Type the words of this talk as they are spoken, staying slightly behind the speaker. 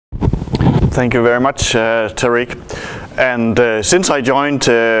Thank you very much, Tariq. And since I joined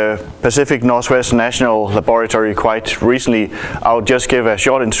Pacific Northwest National Laboratory quite recently, I'll just give a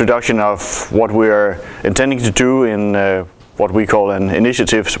short introduction of what we're intending to do in what we call an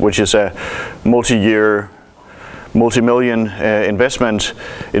initiative, which is a multi-year, multi-million investment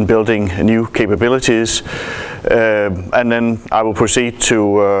in building new capabilities. And then I will proceed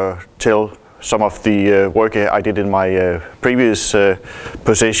to tell some of the work I did in my previous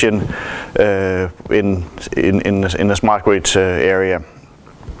position in the smart grid area.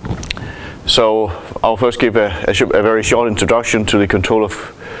 So I'll first give a very short introduction to the Control of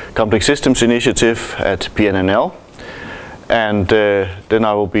Complex Systems initiative at PNNL. And then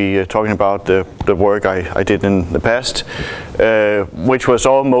I will be talking about the work I did in the past, which was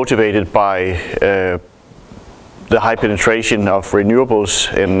all motivated by the high penetration of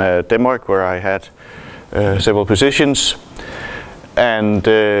renewables in Denmark, where I had several positions. And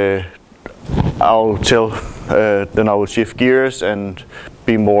I'll then I will shift gears and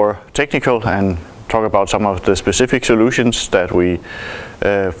be more technical and talk about some of the specific solutions that we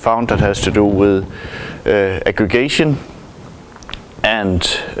found that has to do with aggregation and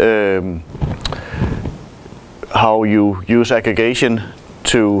how you use aggregation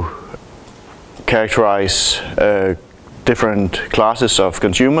to characterize different classes of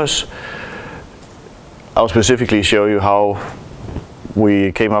consumers. I'll specifically show you how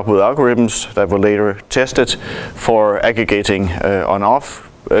we came up with algorithms that were later tested for aggregating on-off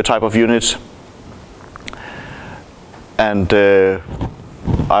type of units. And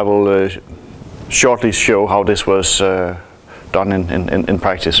I will shortly show how this was done in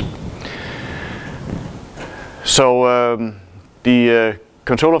practice. So the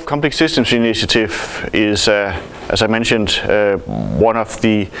Control of Complex Systems initiative is, as I mentioned, one of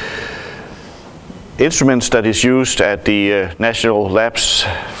the instruments that is used at the national labs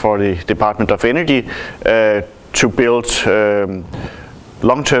for the Department of Energy to build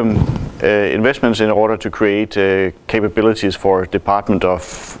long-term investments in order to create capabilities for Department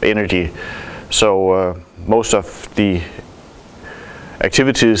of Energy. So most of the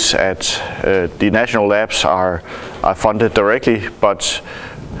activities at the national labs are funded directly, but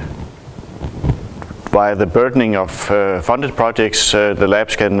by the burdening of funded projects, the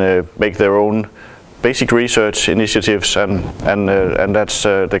labs can make their own basic research initiatives, and that's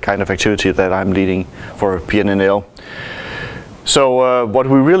the kind of activity that I'm leading for PNNL. So what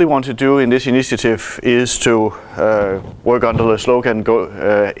we really want to do in this initiative is to work under the slogan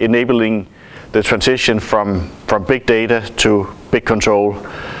enabling the transition from big data to big control.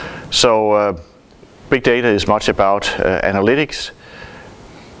 So big data is much about analytics.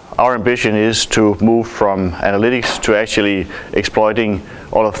 Our ambition is to move from analytics to actually exploiting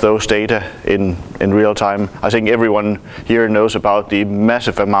all of those data in real time. I think everyone here knows about the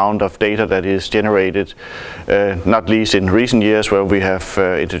massive amount of data that is generated, not least in recent years, where we have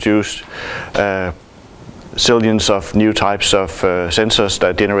introduced zillions of new types of sensors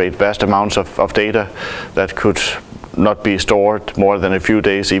that generate vast amounts of data that could not be stored more than a few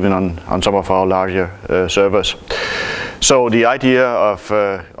days, even on some of our larger servers. So the idea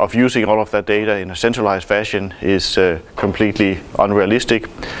of using all of that data in a centralized fashion is completely unrealistic.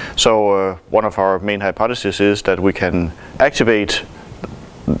 So one of our main hypotheses is that we can activate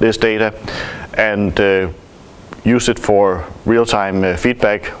this data and use it for real-time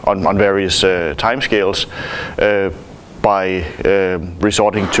feedback on various timescales by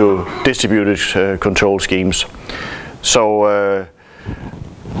resorting to distributed control schemes. So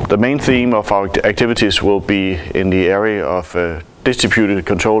the main theme of our activities will be in the area of distributed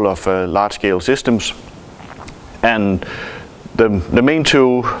control of large-scale systems. And the main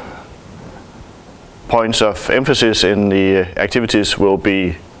 2 points of emphasis in the activities will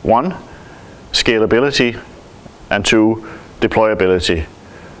be 1, scalability, and 2, deployability.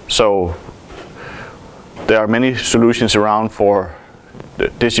 So there are many solutions around for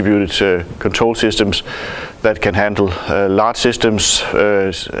distributed control systems that can handle large systems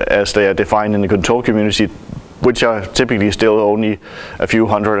as they are defined in the control community, which are typically still only a few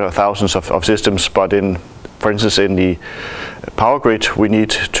hundred or thousands of systems. But for instance, in the power grid, we need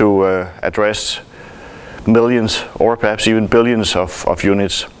to address millions or perhaps even billions of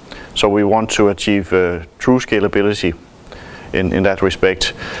units. So we want to achieve true scalability in that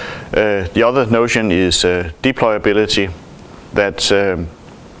respect. The other notion is deployability, that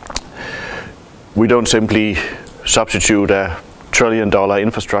we don't simply substitute a trillion-dollar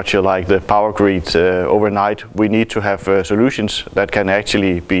infrastructure like the power grid overnight. We need to have solutions that can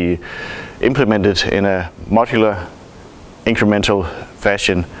actually be implemented in a modular, incremental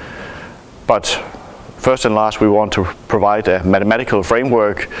fashion. But first and last, we want to provide a mathematical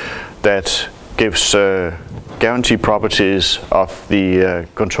framework that gives guarantee properties of the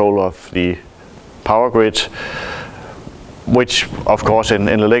control of the power grid, which of course in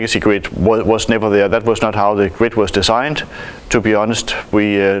the legacy grid was never there. That was not how the grid was designed. To be honest,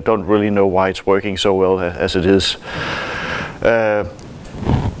 we don't really know why it's working so well as it is.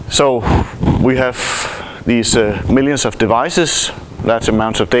 So we have these millions of devices, large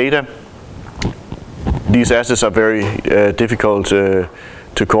amounts of data. These assets are very difficult to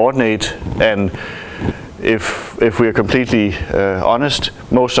coordinate, and if we are completely honest,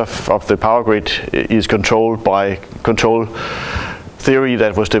 most of the power grid is controlled by control theory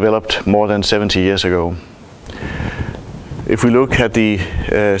that was developed more than 70 years ago. If we look at the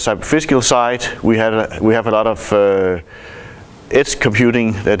cyber-physical side, we have a lot of edge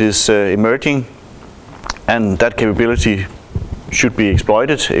computing that is emerging, and that capability should be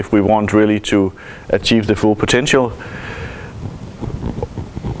exploited if we want really to achieve the full potential.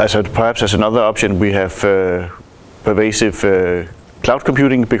 Perhaps as another option, we have pervasive cloud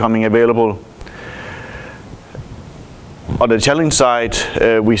computing becoming available. On the challenge side,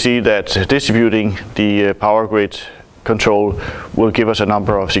 we see that distributing the power grid control will give us a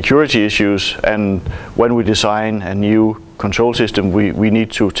number of security issues, and when we design a new control system, we need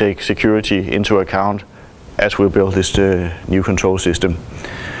to take security into account as we build this new control system.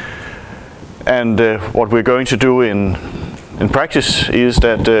 And what we're going to do in practice is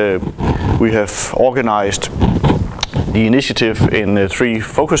that we have organized the initiative in 3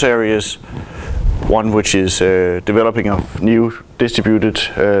 focus areas. One which is developing of new distributed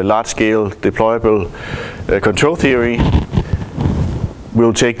large-scale deployable control theory.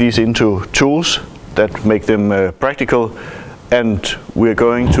 We'll take these into tools that make them practical, and we're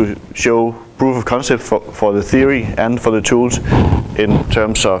going to show proof of concept for the theory and for the tools in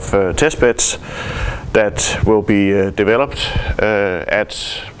terms of testbeds that will be developed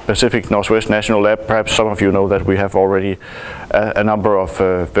at Pacific Northwest National Lab. Perhaps some of you know that we have already a number of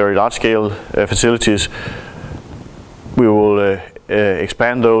very large-scale facilities. We will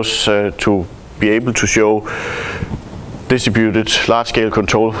expand those to be able to show distributed large-scale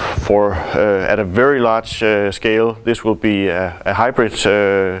control for at a very large scale. This will be a hybrid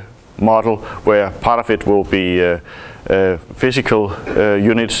model where part of it will be physical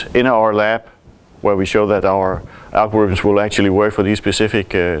units in our lab, where we show that our algorithms will actually work for these specific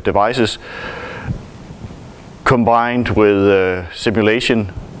devices, combined with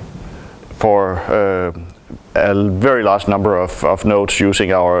simulation for a very large number of nodes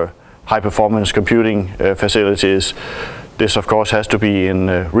using our high-performance computing facilities. This of course has to be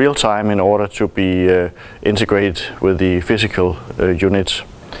in real time in order to be integrated with the physical units.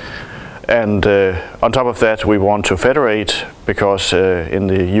 And on top of that, we want to federate, because in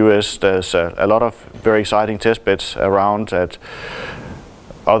the US there's a lot of very exciting testbeds around at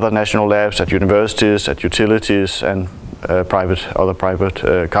other national labs, at universities, at utilities, and other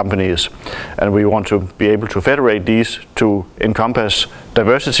private companies. And we want to be able to federate these to encompass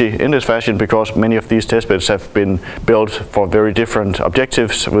diversity in this fashion, because many of these testbeds have been built for very different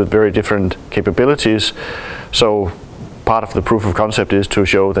objectives with very different capabilities. So part of the proof of concept is to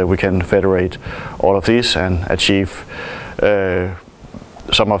show that we can federate all of these and achieve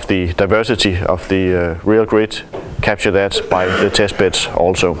some of the diversity of the real grid, capture that by the testbeds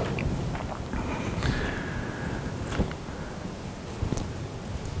also.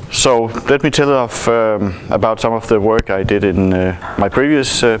 So let me tell you about some of the work I did in my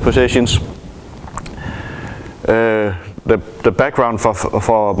previous positions. The background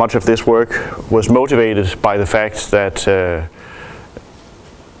for much of this work was motivated by the fact that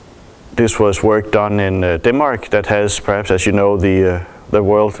this was work done in Denmark that has, perhaps as you know, the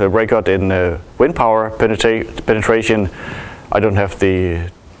world record in wind power penetration. I don't have the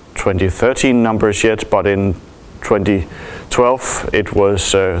 2013 numbers yet, but in 2012 it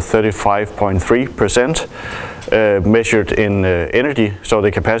was 35.3%. Measured in energy, so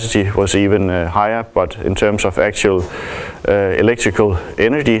the capacity was even higher, but in terms of actual electrical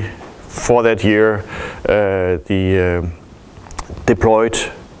energy for that year, the deployed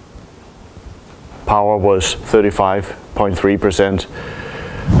power was 35.3%,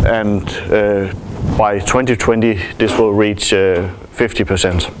 and by 2020 this will reach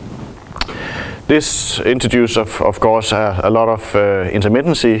 50%. This introduced, of course, a lot of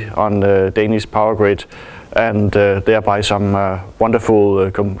intermittency on the Danish power grid, and thereby some wonderful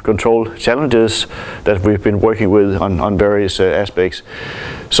control challenges that we've been working with on various aspects.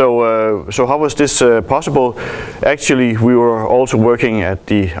 So how was this possible? Actually, we were also working at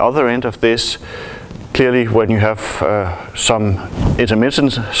the other end of this. clearly when you have some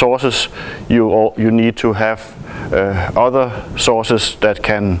intermittent sources, you need to have other sources that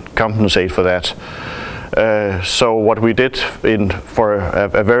can compensate for that. So what we did for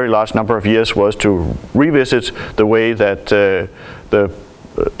a very large number of years was to revisit the way that the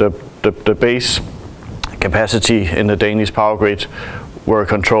base capacity in the Danish power grid were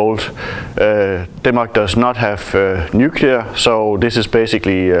controlled. Denmark does not have nuclear, so this is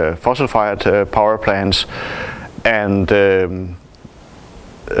basically fossil-fired power plants and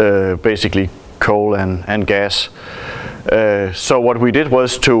basically coal and gas. So what we did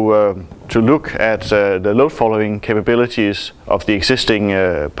was to look at the load following capabilities of the existing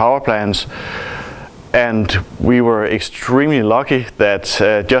power plants, and we were extremely lucky that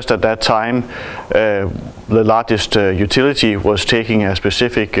just at that time the largest utility was taking a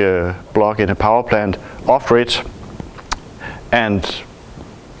specific block in a power plant off-grid, and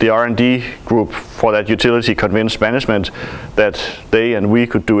the R&D group for that utility convinced management that they and we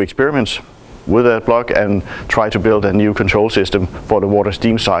could do experiments with that block and try to build a new control system for the water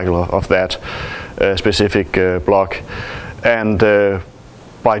steam cycle of that specific block. And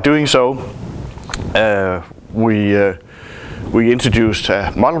by doing so, we introduced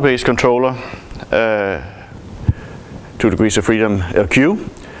a model-based controller, 2 degrees of freedom LQ,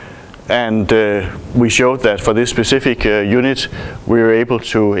 and we showed that for this specific unit we were able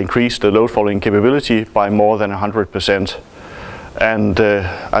to increase the load following capability by more than 100%. And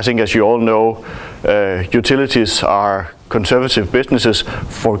I think, as you all know, utilities are conservative businesses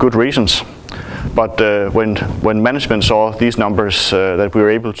for good reasons. But when management saw these numbers that we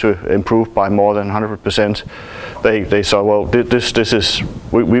were able to improve by more than 100%, they saw, well,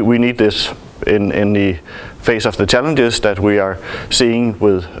 we need this in the face of the challenges that we are seeing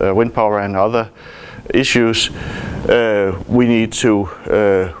with wind power and other issues. We need to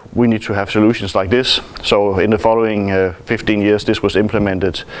have solutions like this. So in the following 15 years, this was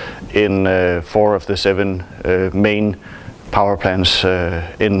implemented in 4 of the 7 main power plants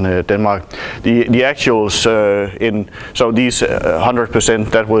in Denmark. The actuals so these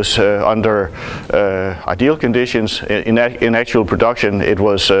 100%, that was under ideal conditions. In actual production, it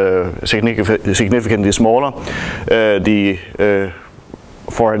was significantly smaller.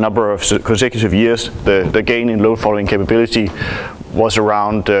 For a number of consecutive years, the gain in load following capability was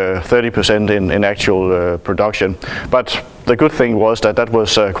around 30% in actual production. But the good thing was that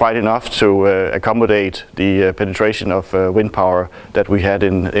was quite enough to accommodate the penetration of wind power that we had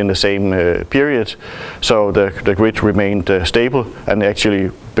in the same period. So the grid remained stable and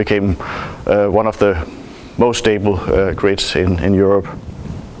actually became one of the most stable grids in Europe.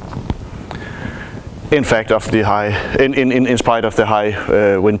 In fact, of the high, in spite of the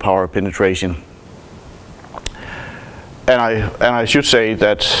high wind power penetration. And I should say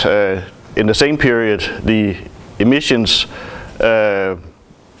that in the same period, the emissions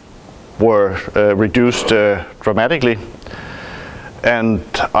were reduced dramatically. And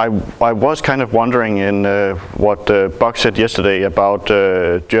I was kind of wondering in what Buck said yesterday about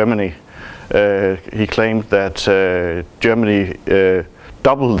Germany. He claimed that Germany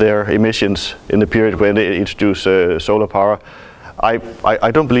double their emissions in the period when they introduced solar power.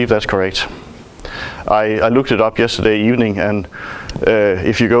 I don't believe that's correct. I looked it up yesterday evening, and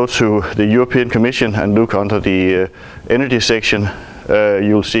if you go to the European Commission and look under the energy section,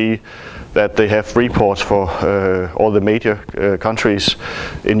 you'll see that they have reports for all the major countries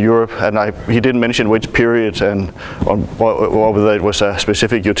in Europe, and he didn't mention which period and whether it was a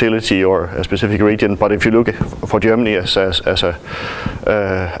specific utility or a specific region. But if you look for Germany as a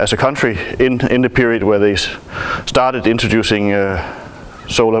country in the period where they started introducing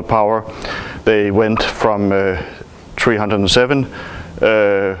solar power, they went from 307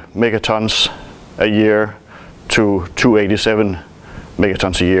 megatons a year to 287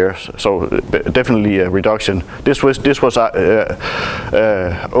 megatons a year, so definitely a reduction. This was over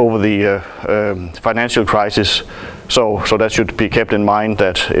the financial crisis, so that should be kept in mind,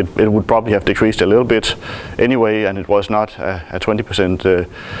 that it would probably have decreased a little bit anyway, and it was not a 20%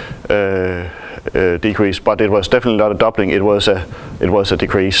 decrease, but it was definitely not a doubling. It was a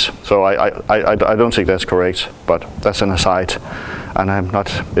decrease. So I don't think that's correct, but that's an aside. And I'm not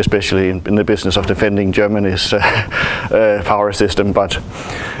especially in the business of defending Germany's power system. But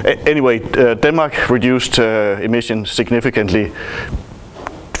anyway, Denmark reduced emissions significantly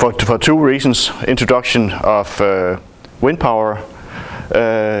for 2 reasons: introduction of wind power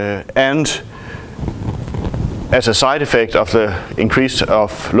and as a side effect of the increase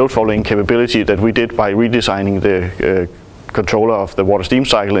of load following capability that we did by redesigning the controller of the water steam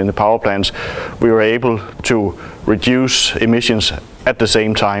cycle in the power plants, we were able to reduce emissions at the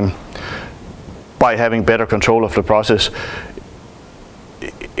same time. by having better control of the process.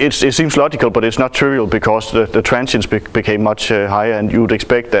 It seems logical, but it's not trivial, because the transients became much higher, and you would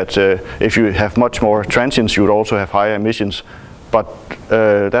expect that if you have much more transients, you would also have higher emissions. But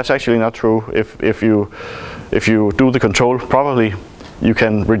that's actually not true. If you do the control properly, you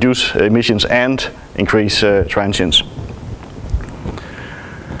can reduce emissions and increase transients.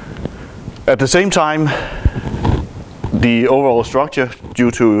 At the same time, the overall structure,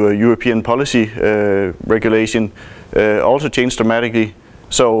 due to European policy regulation, also changed dramatically.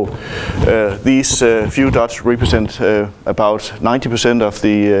 So these few dots represent about 90% of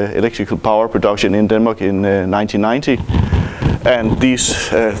the electrical power production in Denmark in 1990. And these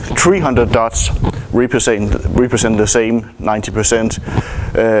 300 dots represent the same 90%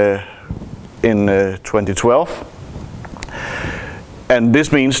 in 2012. And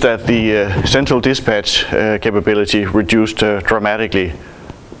this means that the central dispatch capability reduced dramatically,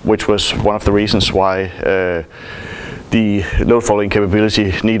 which was one of the reasons why the load following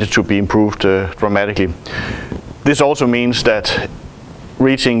capability needed to be improved dramatically. This also means that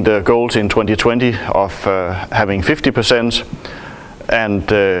reaching the goals in 2020 of having 50%, and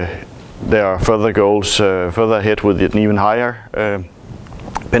there are further goals further ahead with an even higher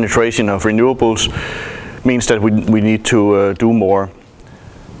penetration of renewables, means that we need to do more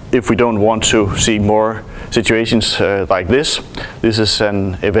if we don't want to see more situations like this. This is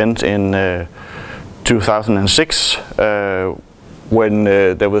an event in 2006 when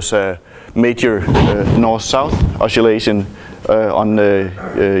there was a major north-south oscillation on the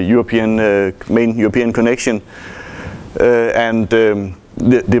main European connection, and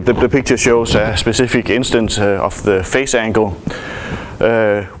the picture shows a specific instance of the phase angle,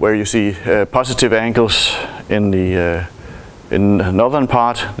 where you see positive angles in the northern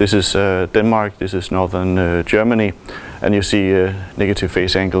part. This is Denmark, this is northern Germany, and you see negative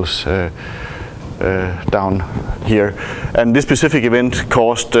phase angles down here. And this specific event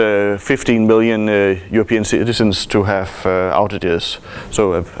caused 15 million European citizens to have outages,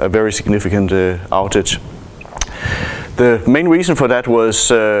 so a very significant outage. The main reason for that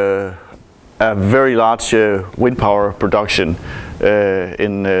was a very large wind power production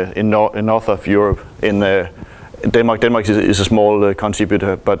in north of Europe. In Denmark is a small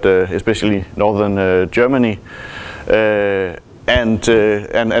contributor, but especially northern Germany. And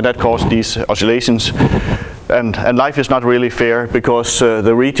that caused these oscillations, and life is not really fair, because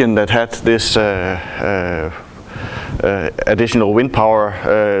the region that had this additional wind power,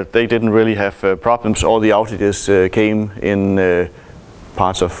 they didn't really have problems. All the outages came in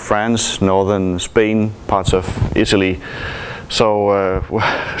parts of France, northern Spain, parts of Italy. But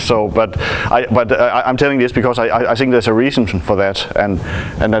I'm telling this because I think there's a reason for that, and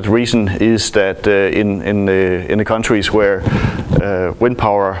that reason is that in the countries where wind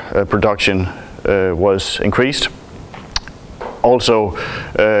power production was increased, also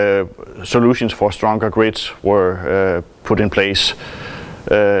solutions for stronger grids were put in place.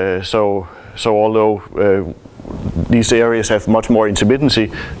 So although these areas have much more intermittency,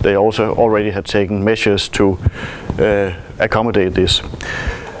 they also already had taken measures to accommodate this.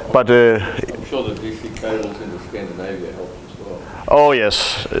 But I'm sure the DC cables into Scandinavia helped as well. Oh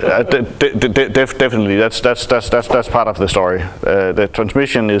yes, definitely. That's part of the story. The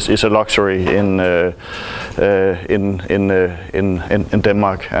transmission is a luxury in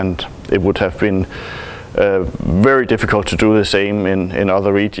Denmark, and it would have been very difficult to do the same in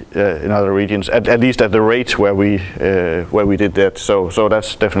other regions. At least at the rate where we did that. So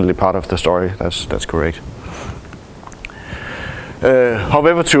that's definitely part of the story. That's correct.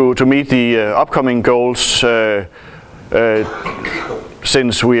 However, to meet the upcoming goals,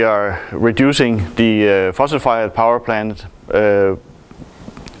 since we are reducing the fossil-fired power plant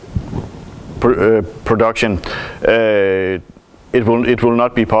production, it will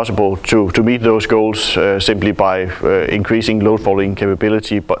not be possible to meet those goals simply by increasing load following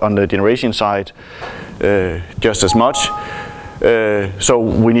capability, but on the generation side just as much. So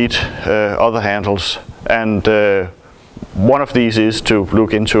we need other handles, and one of these is to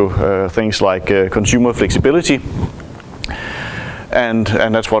look into things like consumer flexibility, and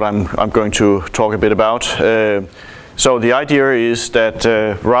that's what I'm going to talk a bit about. So the idea is that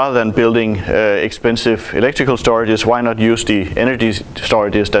rather than building expensive electrical storages, why not use the energy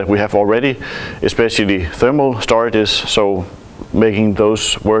storages that we have already, especially thermal storages, so making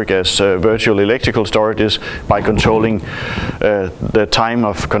those work as virtual electrical storages by controlling the time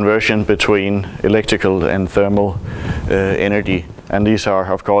of conversion between electrical and thermal energy. And these are,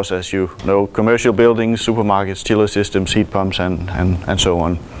 of course, as you know, commercial buildings, supermarkets, chiller systems, heat pumps, and so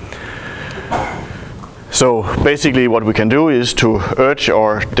on. So basically what we can do is to urge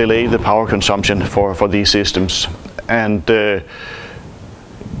or delay the power consumption for these systems. And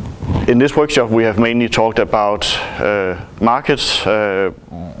in this workshop we have mainly talked about markets,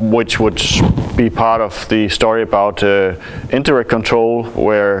 which would be part of the story about indirect control,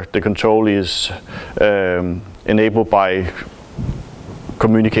 where the control is enabled by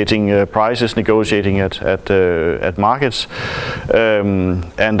communicating prices, negotiating at markets,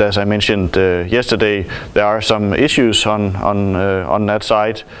 and as I mentioned yesterday, there are some issues on that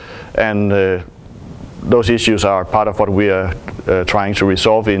side, and those issues are part of what we are trying to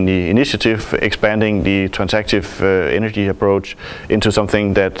resolve in the initiative, expanding the transactive energy approach into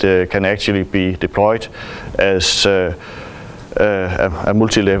something that can actually be deployed as a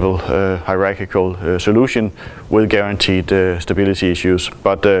multi-level hierarchical solution with guaranteed stability issues.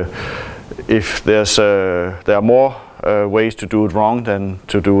 But if there are more ways to do it wrong than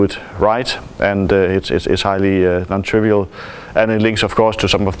to do it right, and it's highly non-trivial, and it links of course to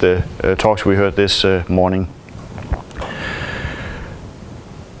some of the talks we heard this morning.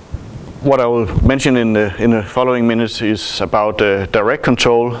 What I will mention in the following minutes is about direct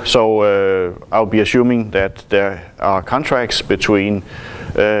control. So I'll be assuming that there are contracts between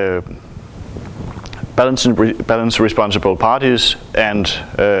balance responsible parties and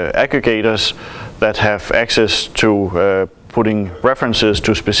aggregators that have access to putting references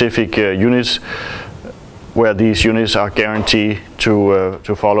to specific units, where these units are guaranteed to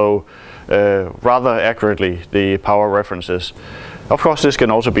follow rather accurately the power references. Of course, this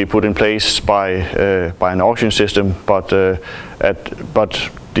can also be put in place by an auction system, but the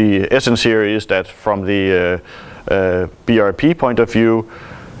essence here is that from the BRP point of view,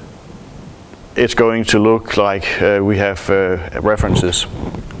 it's going to look like we have references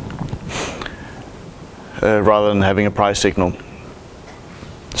rather than having a price signal.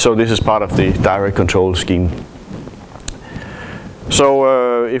 So this is part of the direct control scheme.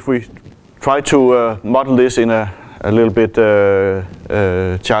 So if we try to model this in a little bit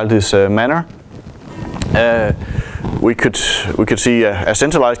childish manner, we could see a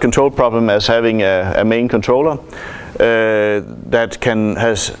centralized control problem as having a main controller that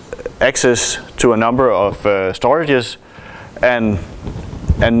has access to a number of storages and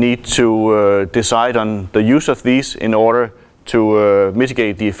need to decide on the use of these in order to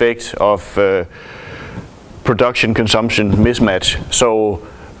mitigate the effect of production consumption mismatch.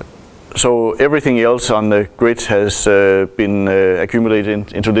 So everything else on the grid has been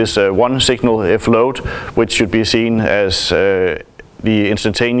accumulated into this one signal F load, which should be seen as the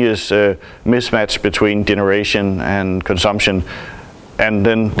instantaneous mismatch between generation and consumption. And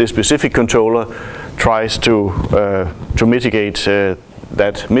then this specific controller tries to mitigate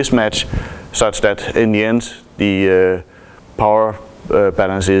that mismatch such that in the end the power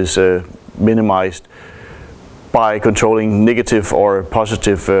balance is minimized by controlling negative or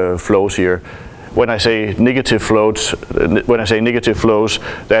positive flows here. When I say negative flows,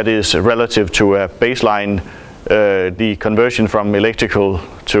 that is relative to a baseline. The conversion from electrical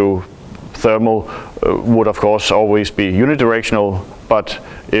to thermal would of course always be unidirectional, but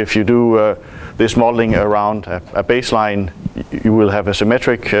if you do this modeling around a baseline, you will have a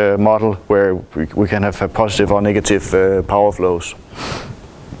symmetric model where we can have a positive or negative power flows.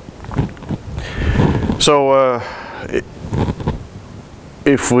 So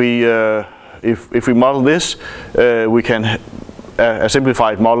if we model this, we can a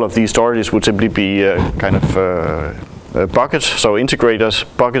simplified model of these storages would simply be kind of buckets, so integrators,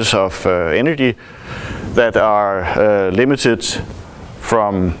 buckets of energy that are limited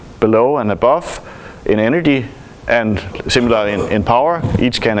from below and above in energy, and similar in power.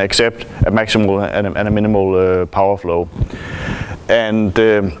 Each can accept a maximal and a minimal power flow. And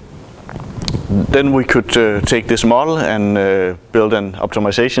then we could take this model and build an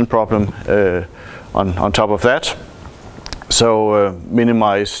optimization problem on top of that. So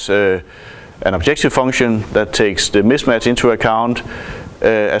minimize an objective function that takes the mismatch into account,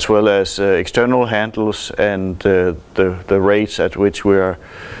 as well as external handles and the rates at which we are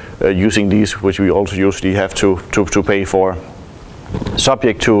using these, which we also usually have to pay for,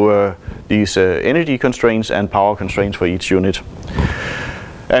 subject to these energy constraints and power constraints for each unit.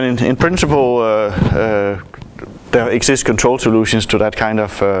 And in principle, there exist control solutions to that kind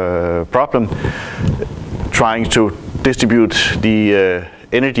of problem, trying to distribute the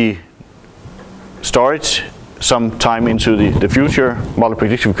energy storage some time into the future. Model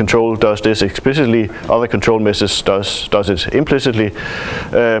predictive control does this explicitly, other control methods does it implicitly,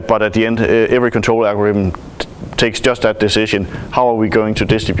 but at the end every control algorithm takes just that decision: how are we going to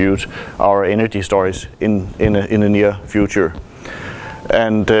distribute our energy storage in the near future?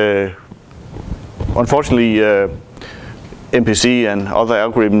 And unfortunately, MPC and other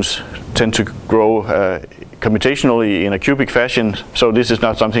algorithms tend to grow computationally in a cubic fashion, so this is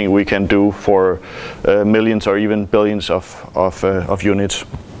not something we can do for millions or even billions of units.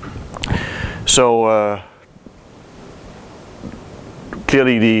 So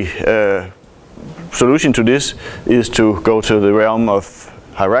clearly the solution to this is to go to the realm of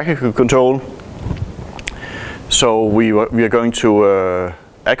hierarchical control. So we are going to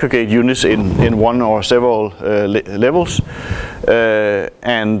aggregate units in one or several levels,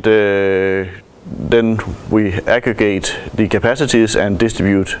 and then we aggregate the capacities and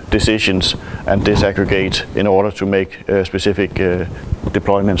distribute decisions and disaggregate in order to make specific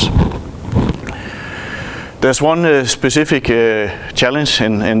deployments. There's one specific challenge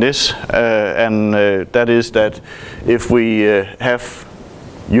in this, and that is that if we have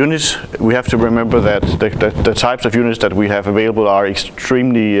units, we have to remember that the types of units that we have available are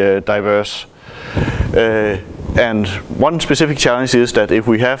extremely diverse. And one specific challenge is that if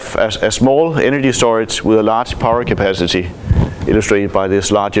we have a small energy storage with a large power capacity, illustrated by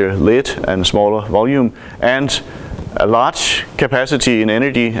this larger lid and smaller volume, and a large capacity in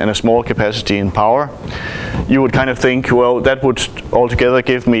energy and a small capacity in power, you would kind of think, well, that would altogether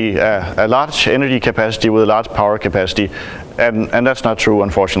give me a large energy capacity with a large power capacity, and that's not true,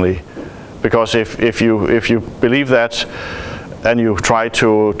 unfortunately, because if you believe that and you try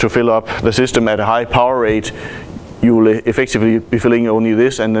to fill up the system at a high power rate, you will effectively be filling only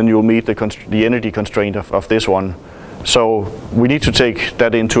this, and then you'll meet the energy constraint of this one. So we need to take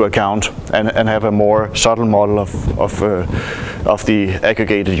that into account and have a more subtle model of the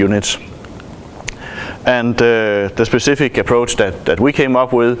aggregated units. And the specific approach that we came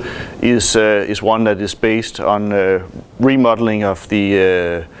up with is one that is based on remodeling of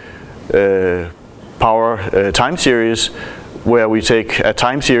the power time series, where we take a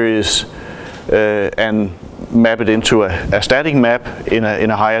time series and map it into a static map in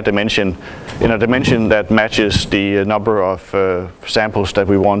a higher dimension, in a dimension that matches the number of samples that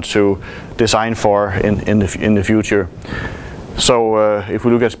we want to design for in the future. So if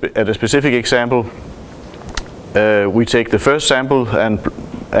we look at a specific example, we take the first sample,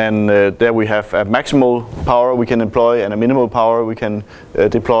 and there we have a maximal power we can employ and a minimal power we can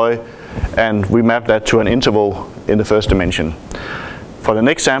deploy, and we map that to an interval in the first dimension. For the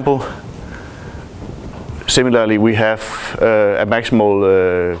next sample, similarly, we have a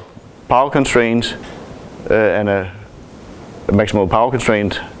maximal power constraint and a maximal power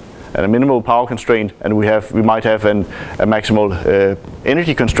constraint and a minimal power constraint, and we might have a maximal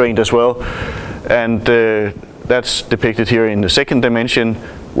energy constraint as well, and that's depicted here in the second dimension,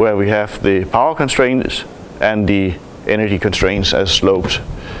 where we have the power constraints and the energy constraints as sloped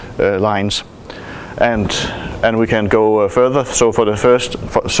lines. And we can go further. So for the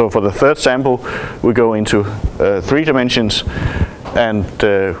third sample, we go into 3 dimensions and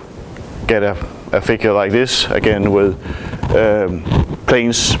get a figure like this, again with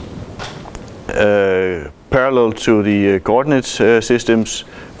planes parallel to the coordinate systems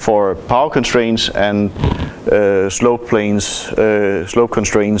for power constraints, and slope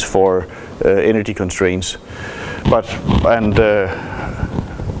constraints for energy constraints.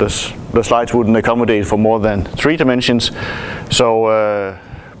 The slides wouldn't accommodate for more than 3 dimensions, so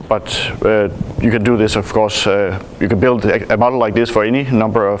but you can do this, of course. You can build a model like this for any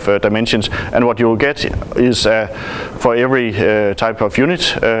number of dimensions, and what you will get is for every type of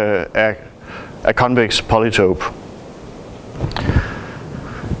unit a convex polytope.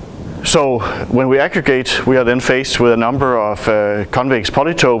 So when we aggregate, we are then faced with a number of convex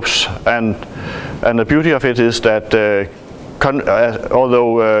polytopes, and the beauty of it is that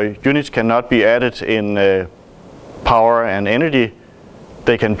although units cannot be added in power and energy,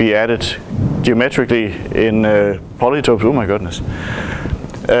 they can be added geometrically in polytopes. Oh my goodness!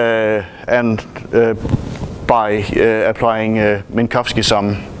 And by applying Minkowski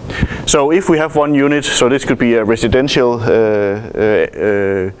sum. So if we have one unit, so this could be a residential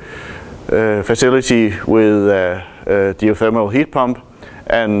facility with a geothermal heat pump,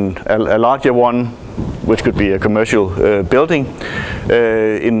 and a larger one, which could be a commercial building.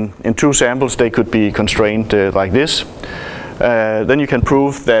 In 2 samples, they could be constrained like this. Then you can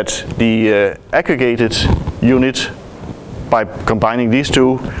prove that the aggregated unit, by combining these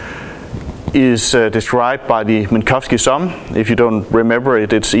 2, is described by the Minkowski sum. If you don't remember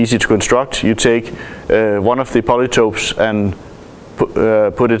it, it's easy to construct. You take one of the polytopes and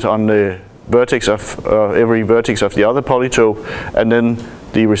put it on the vertex of every vertex of the other polytope, and then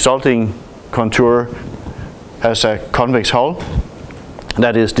the resulting contour has a convex hull.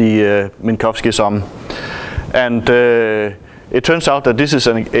 That is the Minkowski sum. And it turns out that this is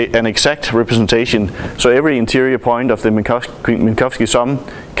an exact representation. So every interior point of the Minkowski sum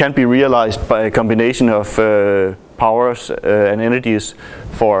can be realized by a combination of powers and energies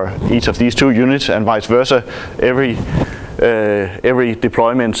for each of these two units, and vice versa. Every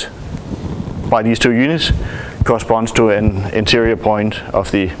deployment by these two units corresponds to an interior point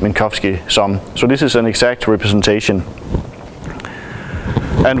of the Minkowski sum. So this is an exact representation.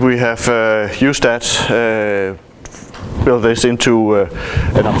 And we have used that, built this into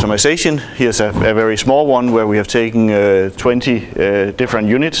an optimization. Here's a very small one where we have taken 20 different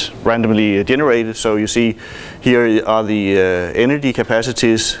units randomly generated. So you see here are the energy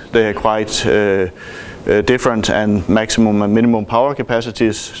capacities. They are quite different, and maximum and minimum power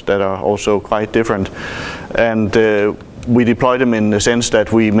capacities that are also quite different. And we deploy them in the sense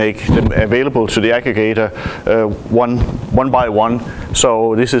that we make them available to the aggregator one by one.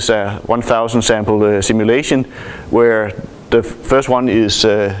 So this is a 1,000 sample simulation where the first one is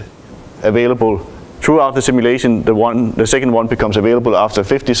available throughout the simulation. The second one becomes available after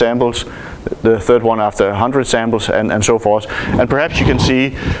 50 samples, the third one after 100 samples, and so forth. And perhaps you can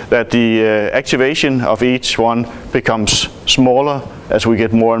see that the activation of each one becomes smaller as we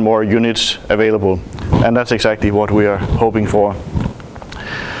get more and more units available. And that's exactly what we are hoping for.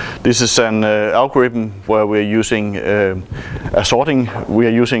 This is an algorithm where we're using a sorting. We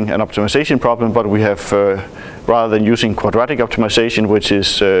are using an optimization problem, but we have, rather than using quadratic optimization, which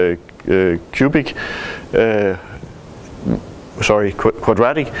is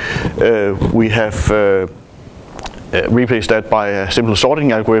quadratic, we have replaced that by a simple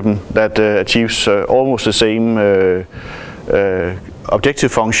sorting algorithm that achieves almost the same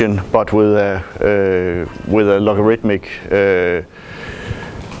objective function, but with a logarithmic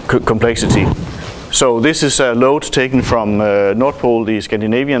complexity. So this is a load taken from Nord Pool, the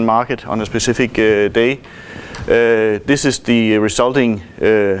Scandinavian market, on a specific day. This is the resulting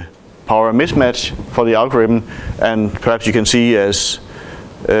power mismatch for the algorithm, and perhaps you can see as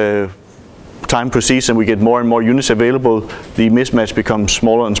time proceeds and we get more and more units available, the mismatch becomes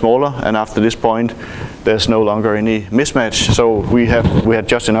smaller and smaller, and after this point there's no longer any mismatch. So we had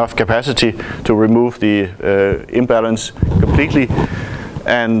just enough capacity to remove the imbalance completely.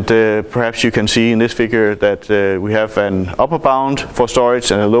 And perhaps you can see in this figure that we have an upper bound for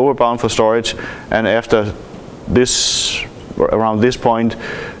storage and a lower bound for storage, and after this, around this point,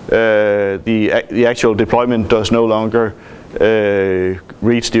 the actual deployment does no longer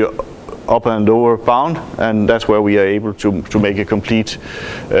reach the upper and lower bound, and that's where we are able to make a complete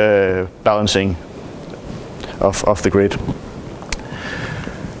balancing of the grid.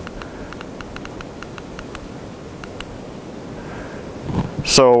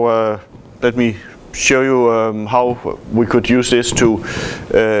 So let me show you how we could use this to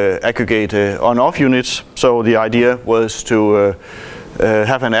aggregate on-off units. So the idea was to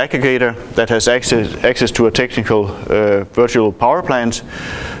have an aggregator that has access to a technical virtual power plant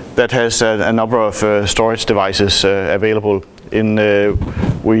that has a number of storage devices available.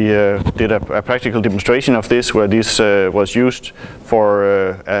 We did a practical demonstration of this, where this was used for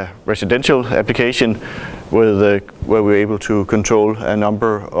a residential application where we were able to control a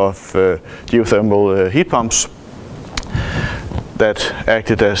number of geothermal heat pumps that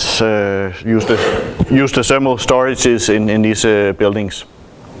acted as used the thermal storages in these buildings.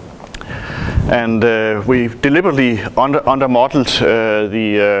 And we deliberately under-modeled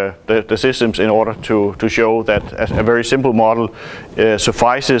the systems in order to show that a very simple model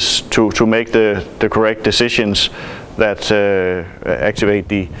suffices to make the correct decisions that activate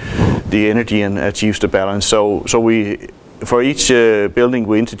the energy and achieves the balance. So we, for each building,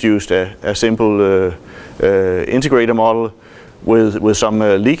 we introduced a simple integrator model with some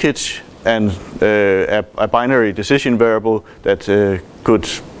leakage and a binary decision variable that could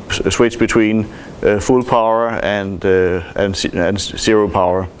switch between full power and zero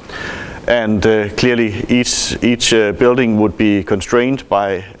power. And clearly each building would be constrained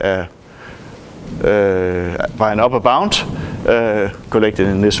by an upper bound collected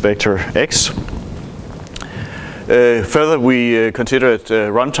in this vector x. Further, we considered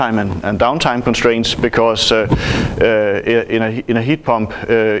runtime and downtime constraints, because in a heat pump,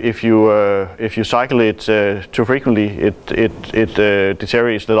 if you cycle it too frequently, it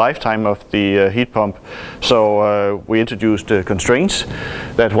deteriorates the lifetime of the heat pump. So we introduced constraints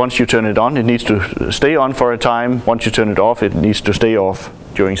that once you turn it on, it needs to stay on for a time. Once you turn it off, it needs to stay off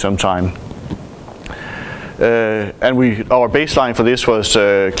during some time. And our baseline for this was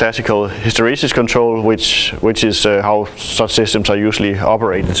classical hysteresis control, which is how such systems are usually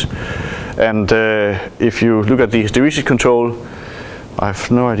operated. And if you look at the hysteresis control, I have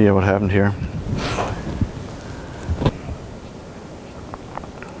no idea what happened here.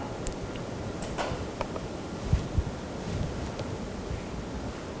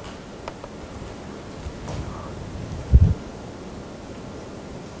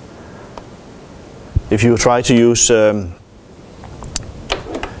 if you try to use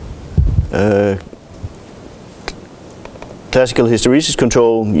classical hysteresis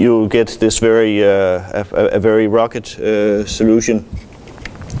control, you get this very a very rugged solution.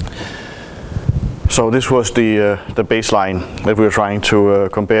 So this was the baseline that we were trying to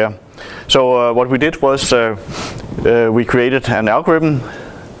compare. So what we did was we created an algorithm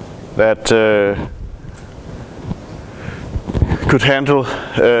that could handle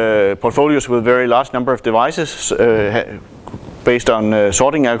portfolios with very large number of devices based on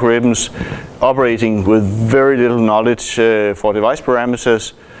sorting algorithms, operating with very little knowledge for device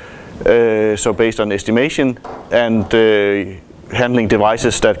parameters, so based on estimation, and handling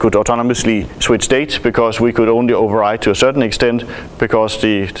devices that could autonomously switch state, because we could only override to a certain extent, because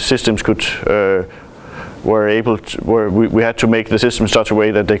the systems could we had to make the system such a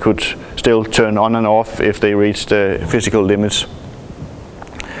way that they could still turn on and off if they reached physical limits.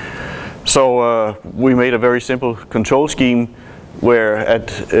 So we made a very simple control scheme where at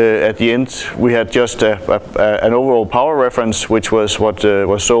the end we had just an overall power reference, which was what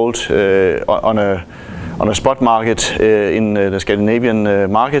was sold on a spot market in the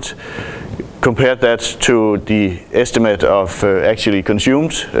Scandinavian market. Compared that to the estimate of actually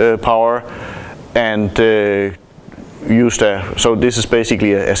consumed power, and used so this is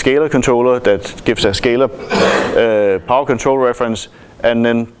basically a scalar controller that gives a scalar power control reference, and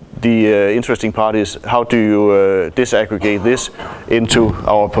then the interesting part is how do you disaggregate this into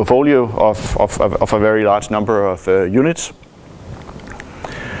our portfolio of a very large number of units.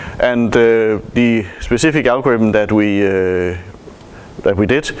 And the specific algorithm that we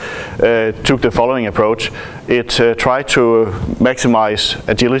did took the following approach. It tried to maximize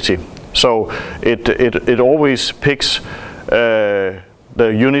agility. So it always picks the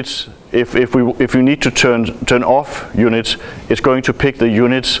units. If we need to turn off units, it's going to pick the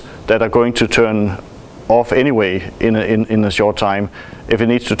units that are going to turn off anyway in a short time. If it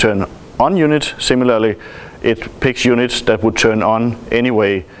needs to turn on units, similarly, it picks units that would turn on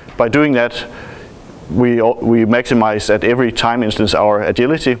anyway. By doing that, we maximize at every time instance our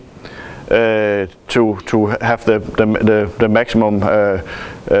agility to have the maximum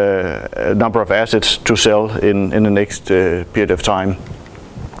number of assets to sell in the next period of time.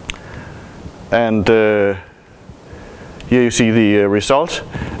 And here you see the result.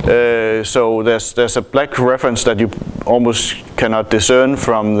 So there's a black reference that you almost cannot discern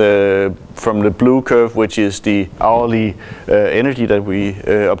from the blue curve, which is the hourly energy that we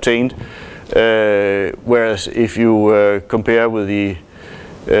obtained. Whereas if you compare with the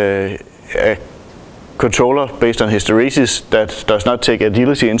controller based on hysteresis that does not take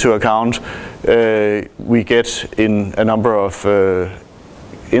agility into account, we get in a number of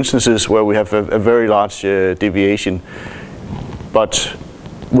instances where we have a very large deviation. But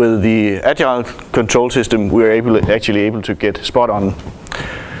with the agile control system, we are actually able to get spot on.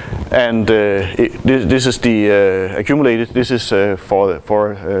 And this is the accumulated. This is for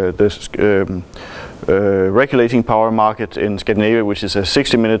this regulating power market in Scandinavia, which is a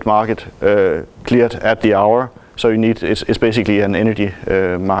 60-minute market cleared at the hour. So you need it's basically an energy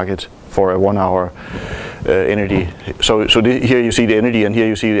market for a 1 hour energy. So here you see the energy, and here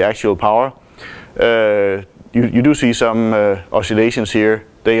you see the actual power. You do see some oscillations here.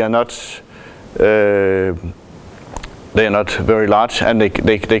 They are not very large, and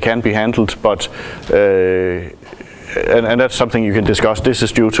they can be handled, but and that's something you can discuss. This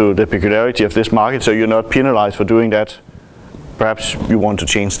is due to the peculiarity of this market, so you're not penalized for doing that. Perhaps you want to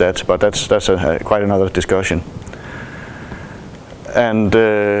change that, but that's quite another discussion. And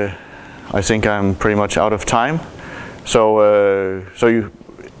I think I'm pretty much out of time. So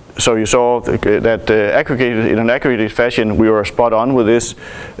you saw that aggregated in an aggregated fashion, we were spot on with this.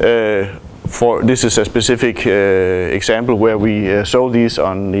 This is a specific example where we sold these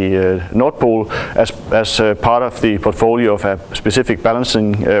on the Nord Pole as part of the portfolio of a specific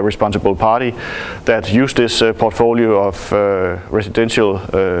balancing responsible party that used this portfolio of residential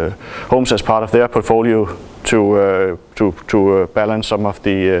homes as part of their portfolio to balance some of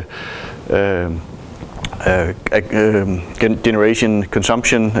the generation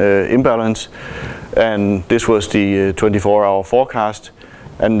consumption imbalance. And this was the 24-hour forecast.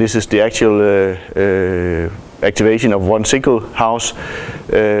 And this is the actual activation of one single house.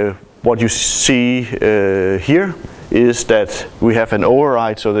 What you see here is that we have an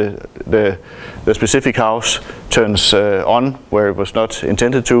override, so the specific house turns on where it was not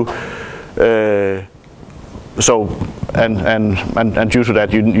intended to. And due to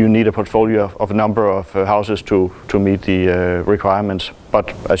that, you need a portfolio of a number of houses to meet the requirements.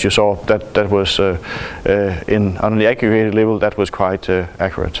 But as you saw, that was on the aggregated level, that was quite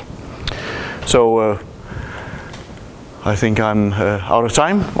accurate. So I think I'm out of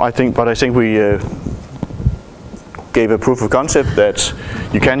time. But I think we gave a proof of concept that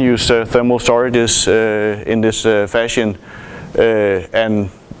you can use thermal storages in this fashion, and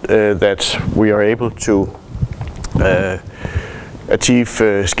that we are able to achieve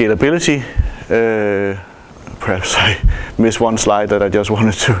scalability. Perhaps I missed one slide that I just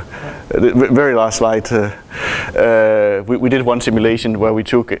wanted to, the very last slide. We did one simulation where we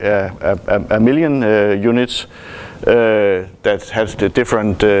took a million units that had the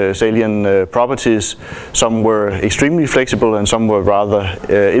different salient properties. Some were extremely flexible and some were rather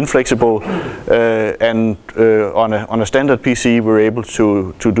inflexible. And on a standard PC, we were able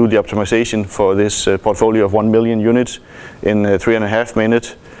to do the optimization for this portfolio of 1 million units in 3.5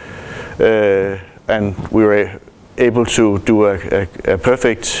 minutes. And we were able to do a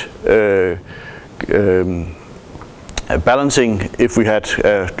perfect balancing if we had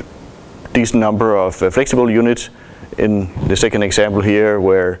a decent number of flexible units. In the second example here,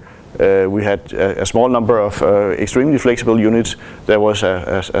 where we had a small number of extremely flexible units, there was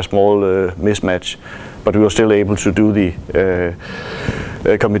a small mismatch, but we were still able to do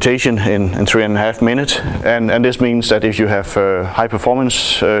the computation in 3.5 minutes. And this means that if you have high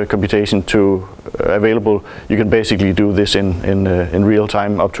performance computation available, you can basically do this in real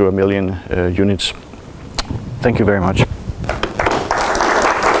time up to 1 million units. Thank you very much.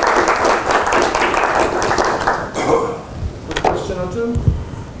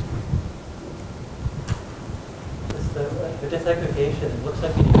 The disaggregation, it looks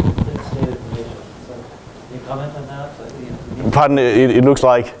like you need complete state information. So can you comment on that? Pardon, it looks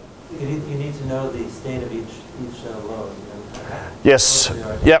like? You need to know the state of each load. Yes.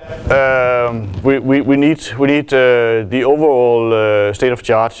 Yep. We need the overall state of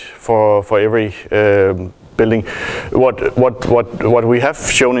charge for every building. What we have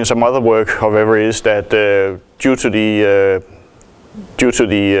shown in some other work, however, is that due to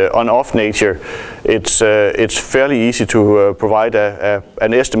the on-off nature, it's fairly easy to provide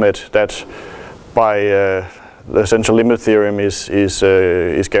an estimate that by the central limit theorem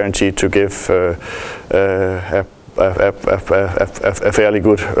is guaranteed to give a fairly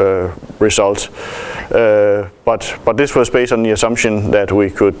good result. But this was based on the assumption that we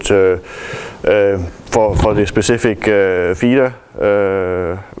could, for the specific feeder,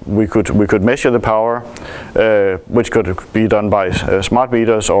 we could measure the power, which could be done by smart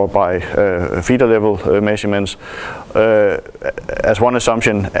meters or by feeder level measurements, as one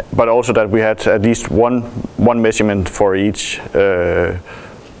assumption, but also that we had at least one measurement for each.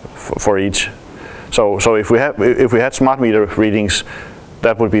 So if we had smart meter readings,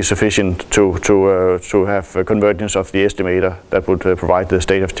 that would be sufficient to have a convergence of the estimator that would provide the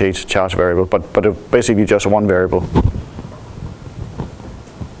state of charge variable, but basically just one variable.